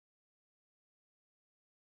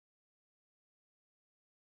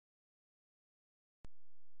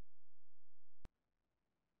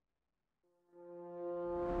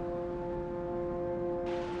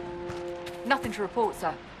Nothing to report,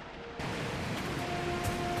 sir.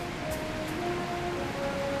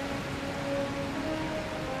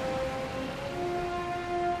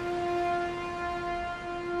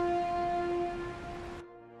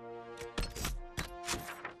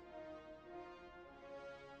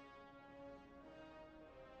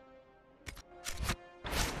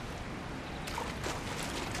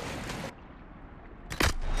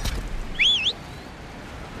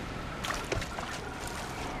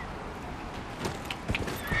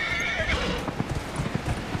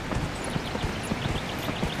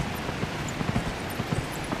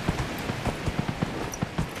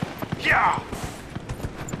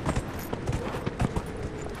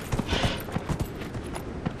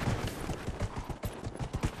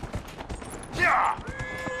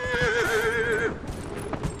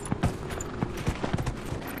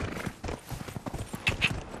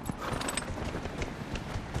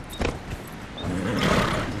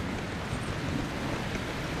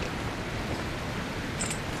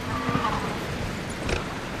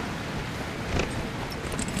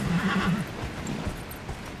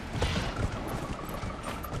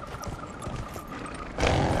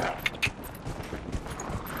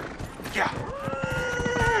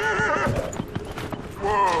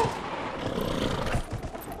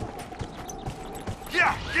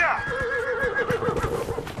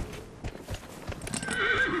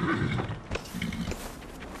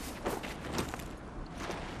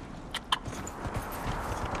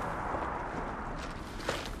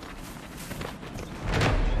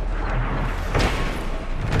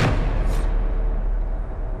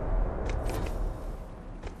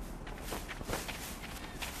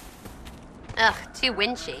 Ugh, too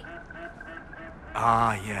winchy.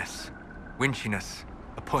 Ah, yes. Winchiness.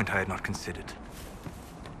 A point I had not considered.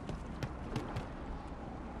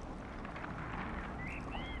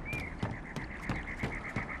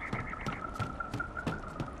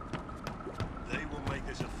 They will make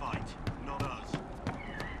this a fight, not us.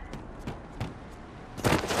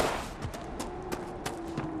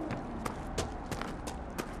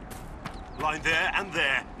 Line there and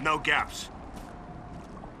there, no gaps.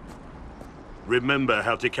 Remember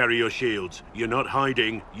how to carry your shields. You're not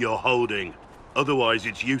hiding, you're holding. Otherwise,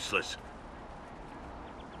 it's useless.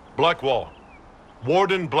 Blackwall.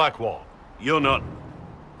 Warden Blackwall. You're not...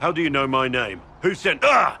 How do you know my name? Who sent...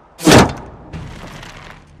 Ah!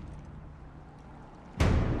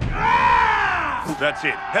 That's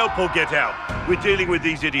it. Help or get out. We're dealing with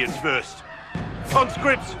these idiots first.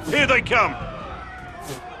 Conscripts, here they come!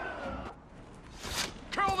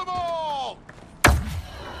 Kill them all!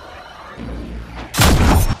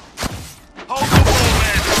 Hold the wall,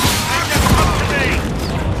 men! Make them come to me!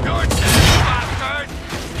 You're dead, bastard!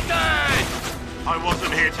 Dead! I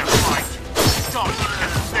wasn't here to fight. Stop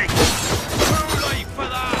and think. Too late for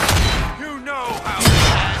that! You know how to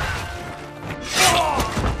end!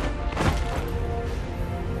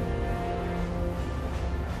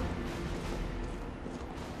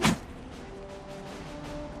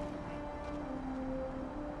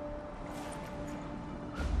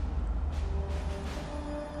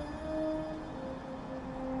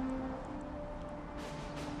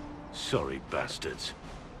 Sorry, bastards.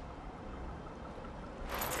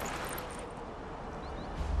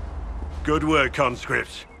 Good work,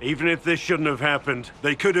 conscripts. Even if this shouldn't have happened,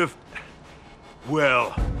 they could have...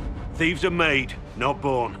 Well, thieves are made, not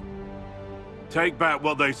born. Take back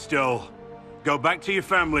what they stole. Go back to your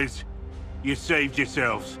families. You saved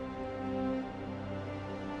yourselves.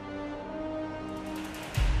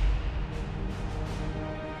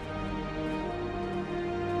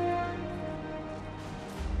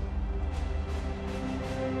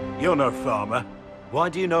 You're no farmer. Why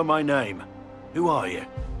do you know my name? Who are you?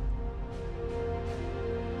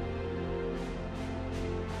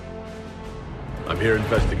 I'm here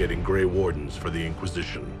investigating Grey Wardens for the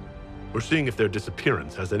Inquisition. We're seeing if their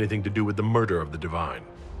disappearance has anything to do with the murder of the Divine.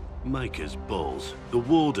 Maker's balls. The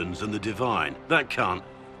Wardens and the Divine. That can't...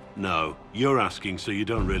 No, you're asking so you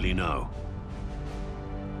don't really know.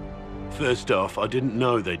 First off, I didn't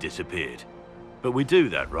know they disappeared. But we do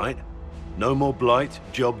that, right? No more blight,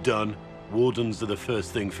 job done. Wardens are the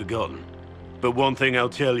first thing forgotten. But one thing I'll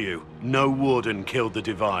tell you, no Warden killed the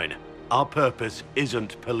Divine. Our purpose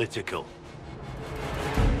isn't political.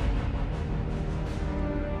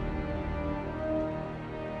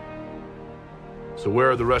 So where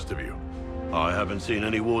are the rest of you? I haven't seen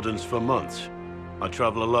any Wardens for months. I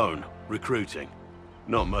travel alone, recruiting.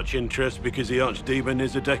 Not much interest because the Archdemon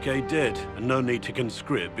is a decade dead, and no need to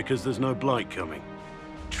conscript because there's no blight coming.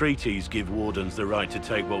 Treaties give Wardens the right to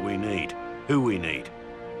take what we need, who we need.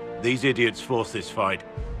 These idiots forced this fight,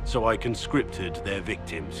 so I conscripted their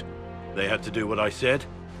victims. They had to do what I said,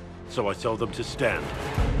 so I told them to stand.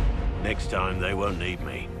 Next time, they won't need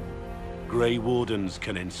me. Grey Wardens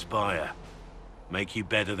can inspire. Make you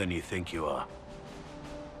better than you think you are.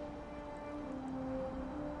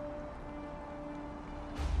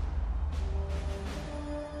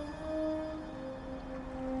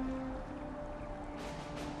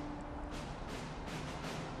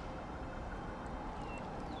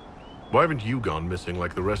 Why haven't you gone missing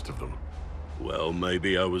like the rest of them? Well,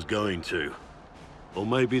 maybe I was going to. Or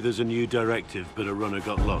maybe there's a new directive, but a runner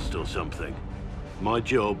got lost or something. My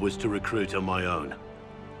job was to recruit on my own.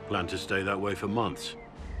 Plan to stay that way for months.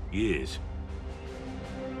 Years.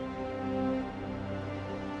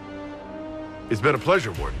 It's been a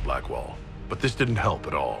pleasure, Warden Blackwall, but this didn't help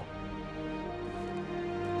at all.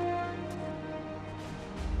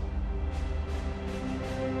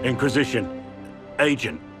 Inquisition.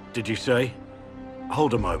 Agent, did you say?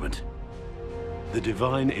 Hold a moment. The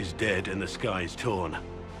Divine is dead and the sky is torn.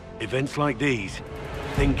 Events like these,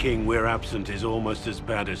 thinking we're absent is almost as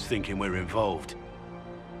bad as thinking we're involved.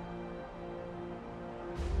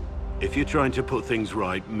 If you're trying to put things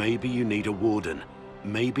right, maybe you need a Warden.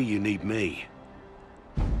 Maybe you need me.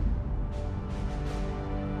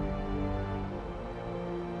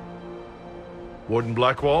 Warden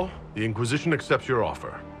Blackwall, the Inquisition accepts your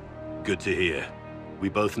offer. Good to hear. We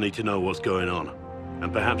both need to know what's going on.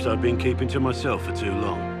 And perhaps I've been keeping to myself for too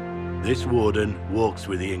long. This Warden walks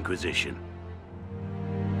with the Inquisition.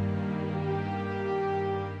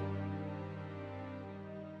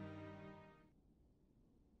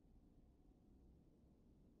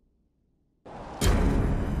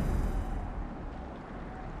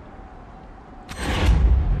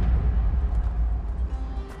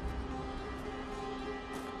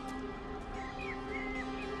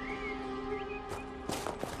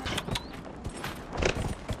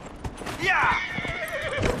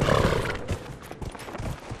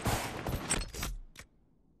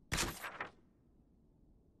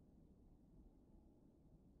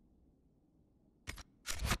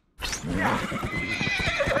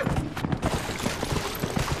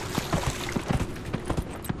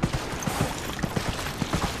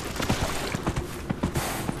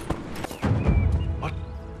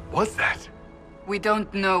 What's that? We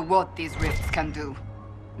don't know what these rifts can do.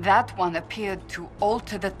 That one appeared to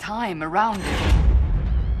alter the time around it.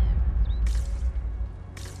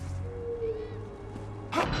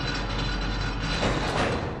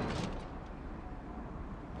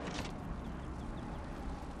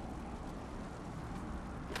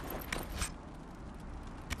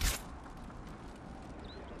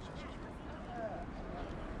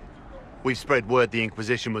 We spread word the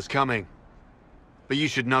Inquisition was coming. But you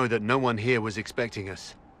should know that no one here was expecting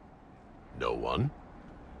us. No one?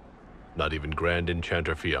 Not even Grand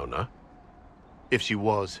Enchanter Fiona? If she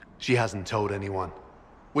was, she hasn't told anyone.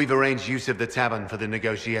 We've arranged use of the tavern for the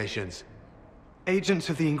negotiations. Agents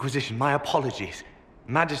of the Inquisition, my apologies.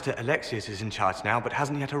 Magister Alexius is in charge now, but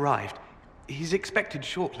hasn't yet arrived. He's expected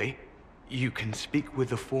shortly. You can speak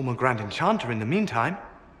with the former Grand Enchanter in the meantime.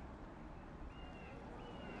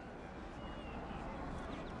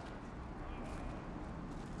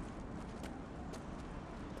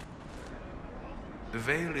 The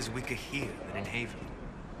Veil is weaker here than in Haven.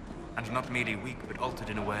 And not merely weak, but altered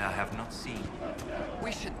in a way I have not seen.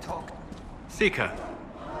 We should talk. Seeker,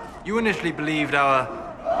 you initially believed our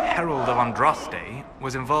Herald of Andraste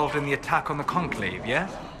was involved in the attack on the Conclave, yes?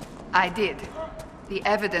 I did. The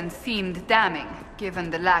evidence seemed damning, given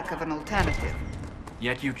the lack of an alternative.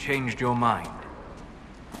 Yet you changed your mind.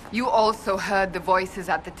 You also heard the voices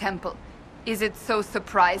at the temple. Is it so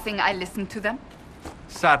surprising I listened to them?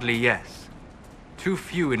 Sadly, yes. Too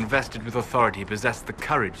few invested with authority possess the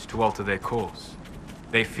courage to alter their course.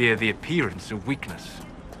 They fear the appearance of weakness.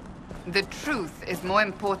 The truth is more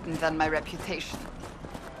important than my reputation.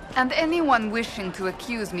 And anyone wishing to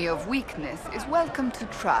accuse me of weakness is welcome to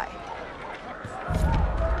try.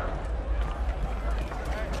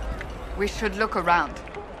 We should look around.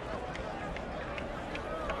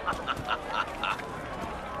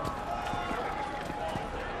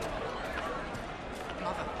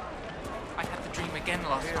 Again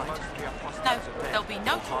last night. No, there'll be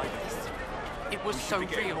no time for this. It was so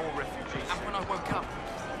real. And when I woke up,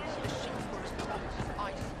 the sheets were as cold as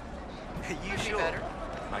ice. Are you sure? Better?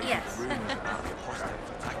 Maybe Yes. the rumours about the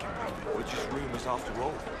apostates attacking me were just rumours after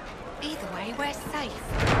all. Either way, we're safe.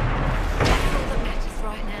 That's all that matters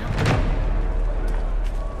right now.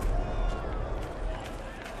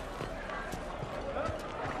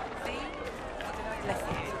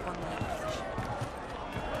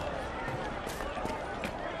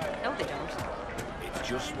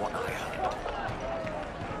 Just what I heard.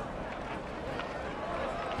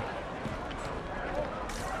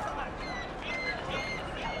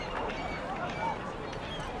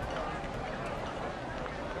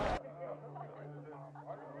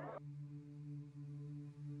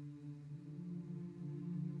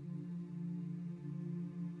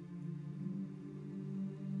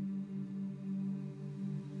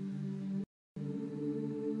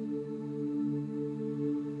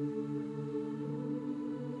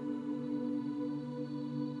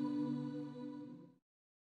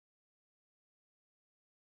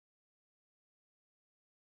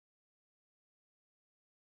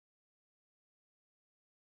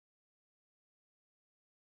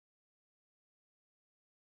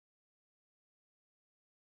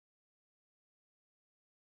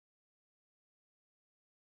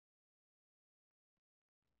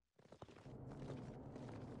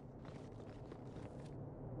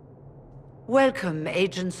 Welcome,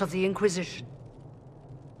 agents of the Inquisition.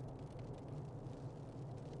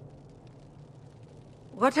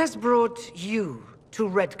 What has brought you to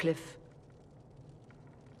Redclife?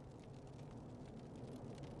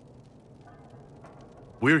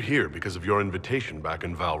 We're here because of your invitation back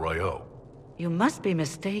in Val Royeaux. You must be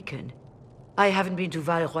mistaken. I haven't been to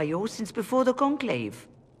Val Royeaux since before the Conclave.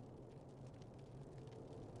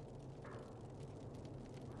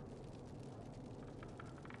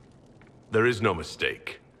 There is no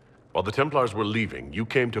mistake. While the Templars were leaving, you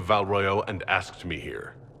came to Val Royeaux and asked me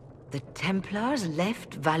here. The Templars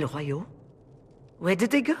left Val Royeaux? Where did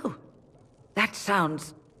they go? That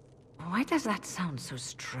sounds... Why does that sound so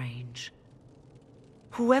strange?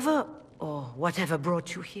 Whoever or whatever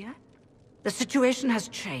brought you here, the situation has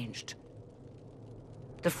changed.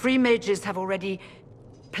 The Free Mages have already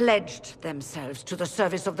pledged themselves to the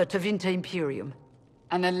service of the Tevinter Imperium.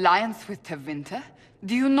 An alliance with Tevinter?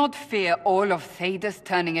 Do you not fear all of Thedas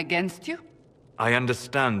turning against you? I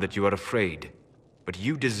understand that you are afraid, but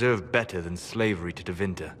you deserve better than slavery to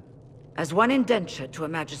Tevinter. As one indentured to a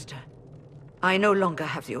Magister, I no longer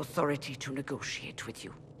have the authority to negotiate with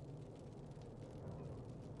you.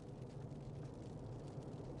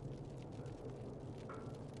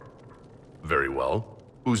 Very well.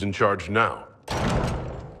 Who's in charge now?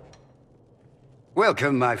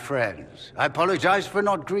 Welcome, my friends. I apologize for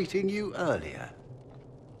not greeting you earlier.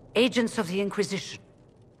 Agents of the Inquisition,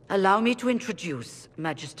 allow me to introduce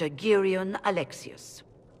Magister Girion Alexius.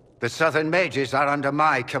 The Southern Mages are under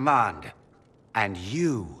my command. And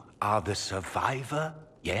you are the survivor,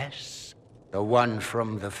 yes? The one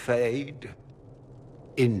from the Fade?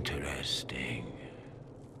 Interesting.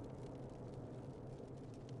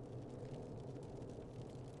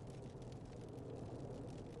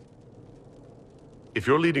 If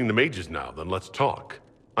you're leading the mages now, then let's talk.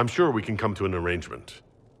 I'm sure we can come to an arrangement.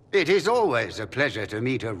 It is always a pleasure to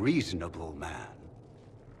meet a reasonable man.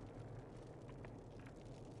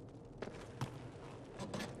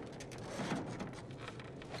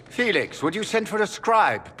 Felix, would you send for a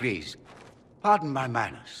scribe, please? Pardon my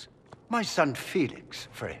manners. My son Felix,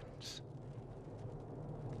 friends.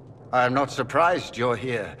 I am not surprised you're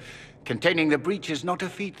here. Containing the breach is not a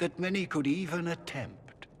feat that many could even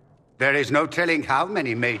attempt. There is no telling how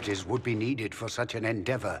many mages would be needed for such an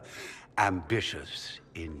endeavor. Ambitious,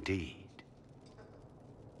 indeed.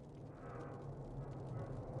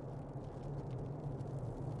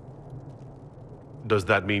 Does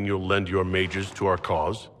that mean you'll lend your mages to our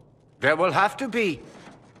cause? There will have to be.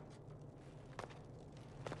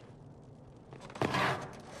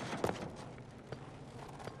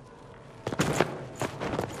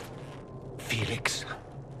 Felix.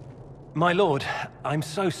 My lord, I'm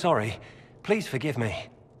so sorry. Please forgive me.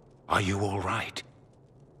 Are you all right?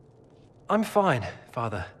 I'm fine,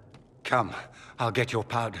 Father. Come, I'll get your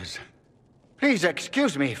powders. Please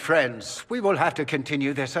excuse me, friends. We will have to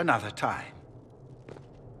continue this another time.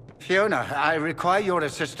 Fiona, I require your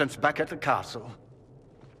assistance back at the castle.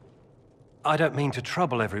 I don't mean to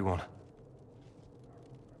trouble everyone.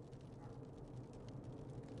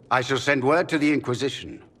 I shall send word to the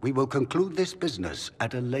Inquisition. We will conclude this business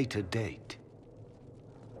at a later date.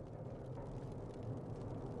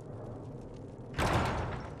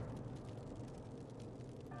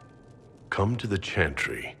 Come to the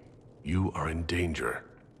Chantry. You are in danger.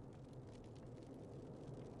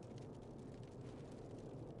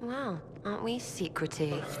 Wow, aren't we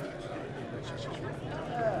secretive?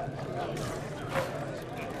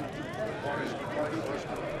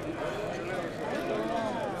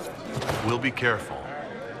 We'll be careful,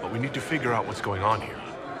 but we need to figure out what's going on here.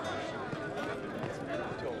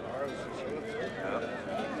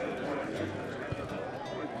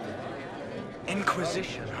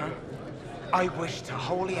 Inquisition, huh? I wish to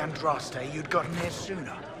holy Andraste you'd gotten here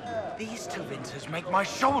sooner. These Tevinters make my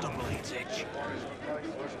shoulder blades itch.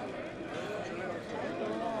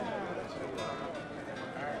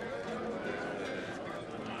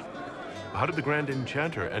 How did the Grand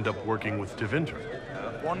Enchanter end up working with Tevinter?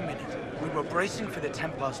 1 minute, we were bracing for the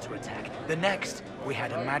Templars to attack. The next, we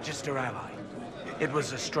had a Magister ally. It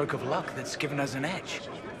was a stroke of luck that's given us an edge.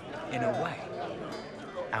 In a way.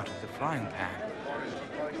 Out of the frying pan.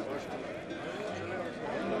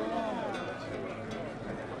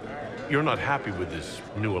 You're not happy with this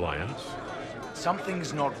new alliance?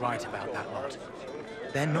 Something's not right about that lot.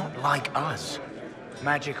 They're not like us.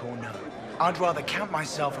 Magic or no, I'd rather count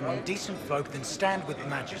myself among decent folk than stand with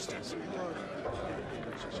Magisters.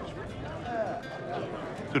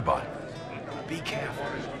 Goodbye. Be careful.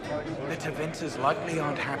 The Tevinters likely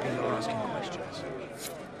aren't happy you're asking questions.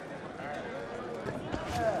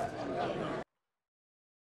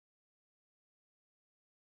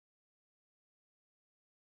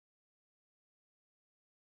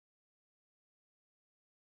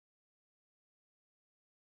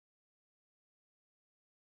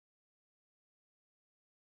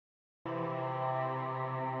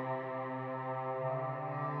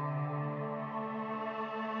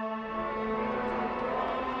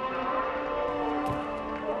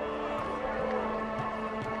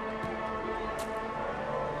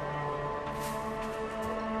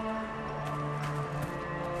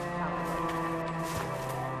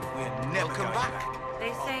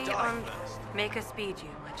 Make us speed you,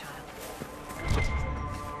 my child.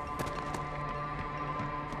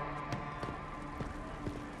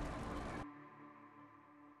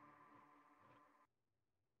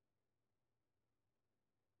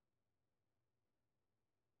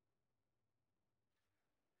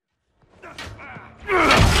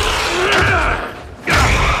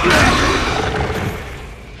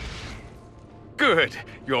 Good.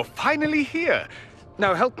 You're finally here.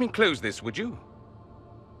 Now help me close this, would you?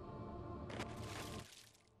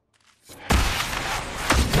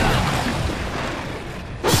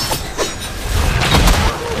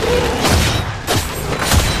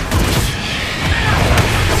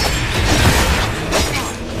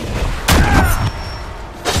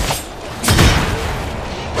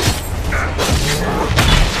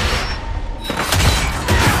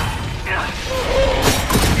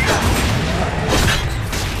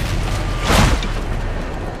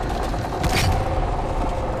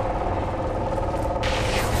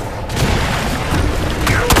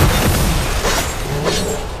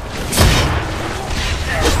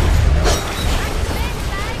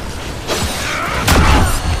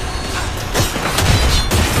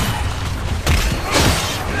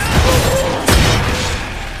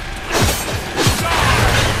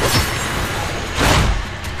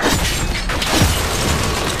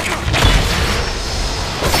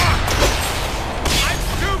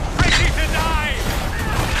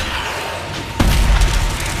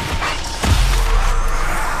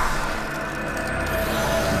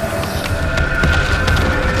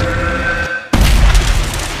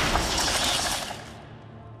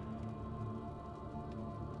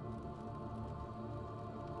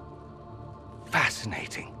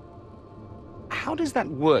 Fascinating. How does that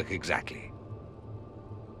work exactly?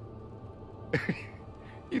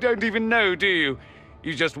 You don't even know, do you?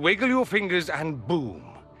 You just wiggle your fingers and boom.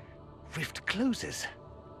 Rift closes.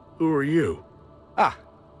 Who are you? Ah,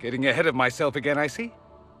 getting ahead of myself again, I see.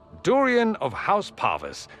 Dorian of House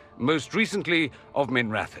Parvus, most recently of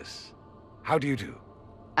Minrathous. How do you do?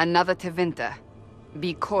 Another Tevinter.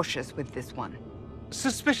 Be cautious with this one.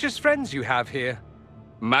 Suspicious friends you have here.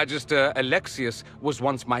 Magister Alexius was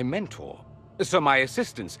once my mentor, so my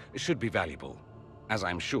assistance should be valuable, as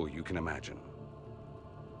I'm sure you can imagine.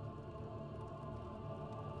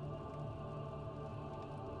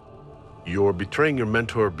 You're betraying your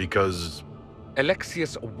mentor because...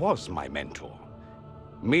 Alexius was my mentor,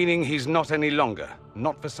 meaning he's not any longer,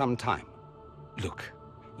 not for some time. Look,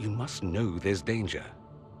 you must know there's danger.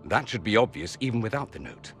 That should be obvious even without the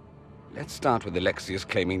note. Let's start with Alexius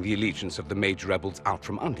claiming the allegiance of the mage rebels out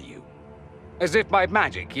from under you. As if by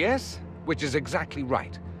magic, yes? Which is exactly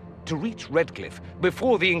right. To reach Redclife,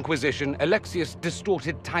 before the Inquisition, Alexius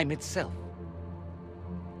distorted time itself.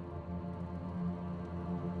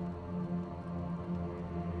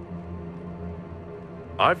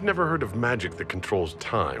 I've never heard of magic that controls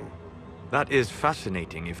time. That is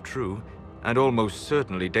fascinating if true, and almost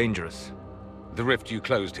certainly dangerous. The rift you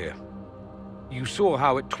closed here. You saw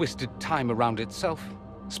how it twisted time around itself,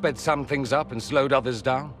 sped some things up and slowed others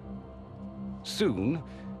down. Soon,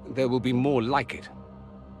 there will be more like it,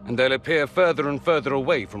 and they'll appear further and further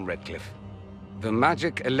away from Redclife. The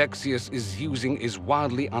magic Alexius is using is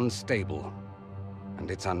wildly unstable, and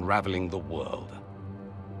it's unraveling the world.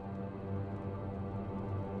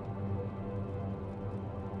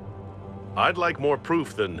 I'd like more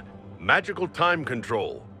proof than magical time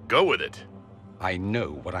control. Go with it. I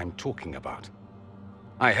know what I'm talking about.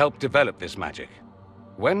 I helped develop this magic.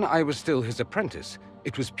 When I was still his apprentice,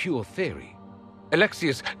 it was pure theory.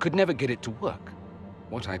 Alexius could never get it to work.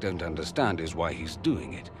 What I don't understand is why he's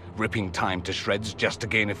doing it, ripping time to shreds just to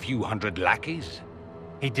gain a few hundred lackeys.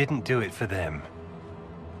 He didn't do it for them.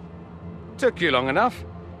 Took you long enough.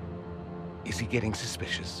 Is he getting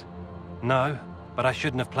suspicious? No, but I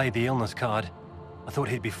shouldn't have played the illness card. I thought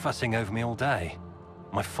he'd be fussing over me all day.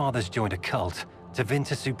 My father's joined a cult,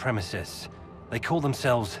 Tevinter Supremacists. They call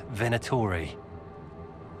themselves Venatori.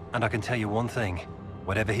 And I can tell you one thing.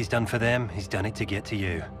 Whatever he's done for them, he's done it to get to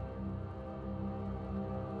you.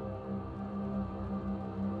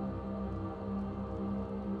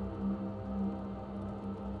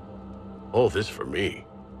 All this for me.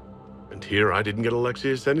 And here I didn't get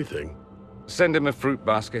Alexius anything. Send him a fruit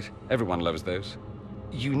basket. Everyone loves those.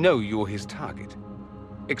 You know you're his target.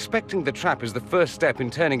 Expecting the trap is the first step in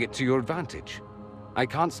turning it to your advantage. I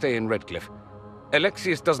can't stay in Redclife.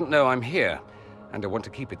 Alexius doesn't know I'm here, and I want to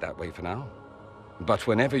keep it that way for now. But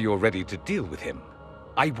whenever you're ready to deal with him,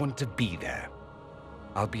 I want to be there.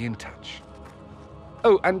 I'll be in touch.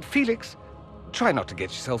 Oh, and Felix, try not to get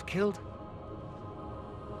yourself killed.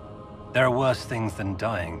 There are worse things than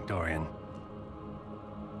dying, Dorian.